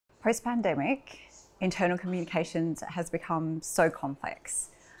Post-pandemic, internal communications has become so complex.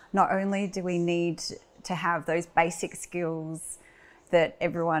 Not only do we need to have those basic skills that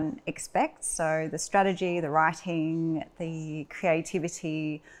everyone expects, so the strategy, the writing, the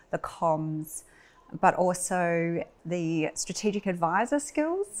creativity, the comms, but also the strategic advisor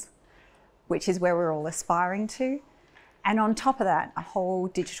skills, which is where we're all aspiring to. And on top of that, a whole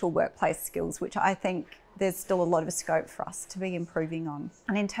digital workplace skills, which I think there's still a lot of scope for us to be improving on.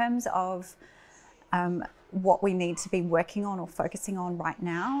 And in terms of what we need to be working on or focusing on right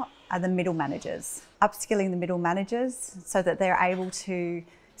now are the middle managers. Upskilling the middle managers so that they're able to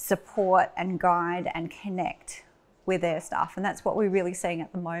support and guide and connect with their staff. And that's what we're really seeing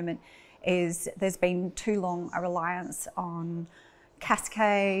at the moment is there's been too long a reliance on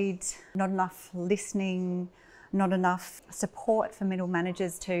cascade, not enough listening, not enough support for middle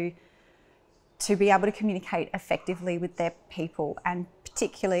managers to be able to communicate effectively with their people. And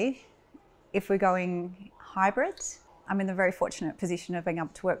particularly if we're going hybrid, I'm in the very fortunate position of being able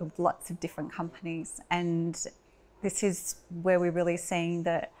to work with lots of different companies. And this is where we're really seeing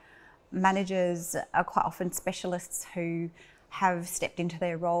that managers are quite often specialists who have stepped into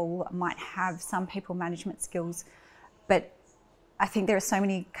their role, might have some people management skills, but I think there are so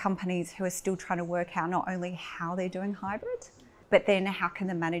many companies who are still trying to work out not only how they're doing hybrid, but then how can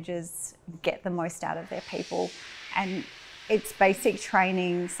the managers get the most out of their people. And it's basic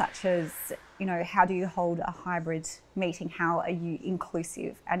training such as, how do you hold a hybrid meeting? How are you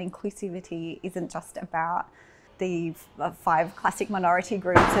inclusive? And inclusivity isn't just about the 5 classic minority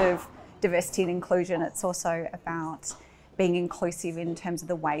groups of diversity and inclusion. It's also about being inclusive in terms of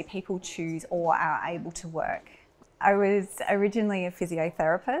the way people choose or are able to work. I was originally a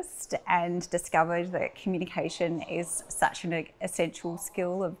physiotherapist and discovered that communication is such an essential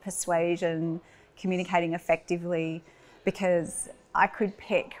skill of persuasion, communicating effectively, because I could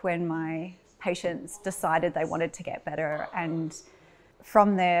pick when my patients decided they wanted to get better. And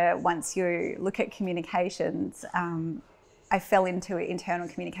from there, once you look at communications, I fell into internal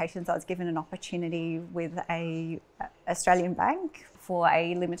communications. I was given an opportunity with a Australian Bank for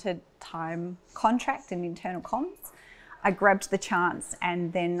a limited time contract in internal comms. I grabbed the chance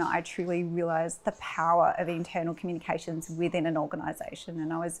and then I truly realised the power of internal communications within an organisation.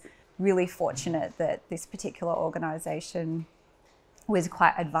 And I was really fortunate that this particular organisation was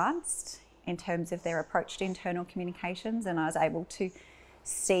quite advanced in terms of their approach to internal communications, and I was able to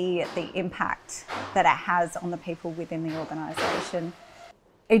see the impact that it has on the people within the organisation.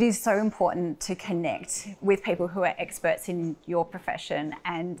 It is so important to connect with people who are experts in your profession,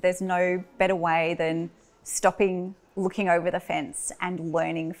 and there's no better way than stopping, looking over the fence and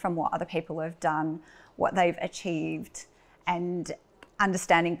learning from what other people have done, what they've achieved, and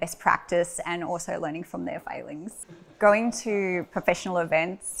understanding best practice and also learning from their failings. Going to professional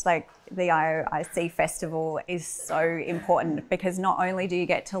events like the IOIC Festival is so important because not only do you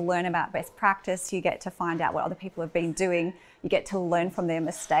get to learn about best practice, you get to find out what other people have been doing, you get to learn from their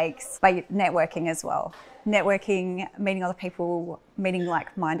mistakes by networking as well. Networking, meeting other people, meeting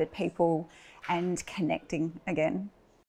like-minded people and connecting again.